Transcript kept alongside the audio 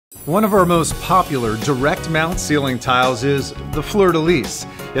One of our most popular direct mount ceiling tiles is the Fleur-de-lis.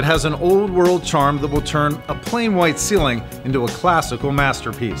 It has an old world charm that will turn a plain white ceiling into a classical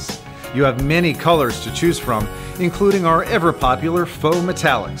masterpiece. You have many colors to choose from, including our ever popular faux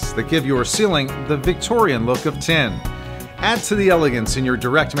metallics that give your ceiling the Victorian look of tin. Add to the elegance in your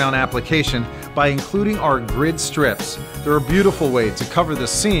direct mount application by including our grid strips. They're a beautiful way to cover the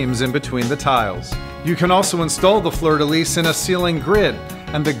seams in between the tiles. You can also install the Fleur-de-lis in a ceiling grid,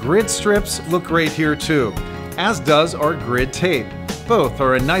 and the grid strips look great here too, as does our grid tape. Both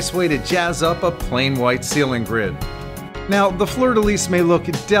are a nice way to jazz up a plain white ceiling grid. Now, the Fleur-de-lis may look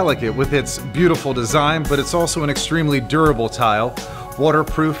delicate with its beautiful design, but it's also an extremely durable tile,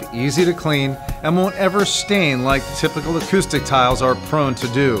 waterproof, easy to clean, and won't ever stain like typical acoustic tiles are prone to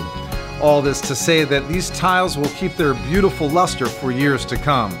do. All this to say that these tiles will keep their beautiful luster for years to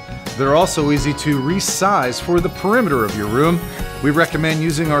come. They're also easy to resize for the perimeter of your room. We recommend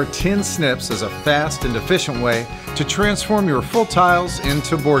using our tin snips as a fast and efficient way to transform your full tiles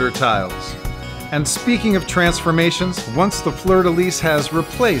into border tiles. And speaking of transformations, once the Fleur-de-lis has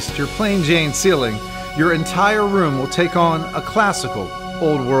replaced your plain Jane ceiling, your entire room will take on a classical,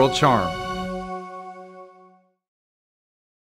 old world charm.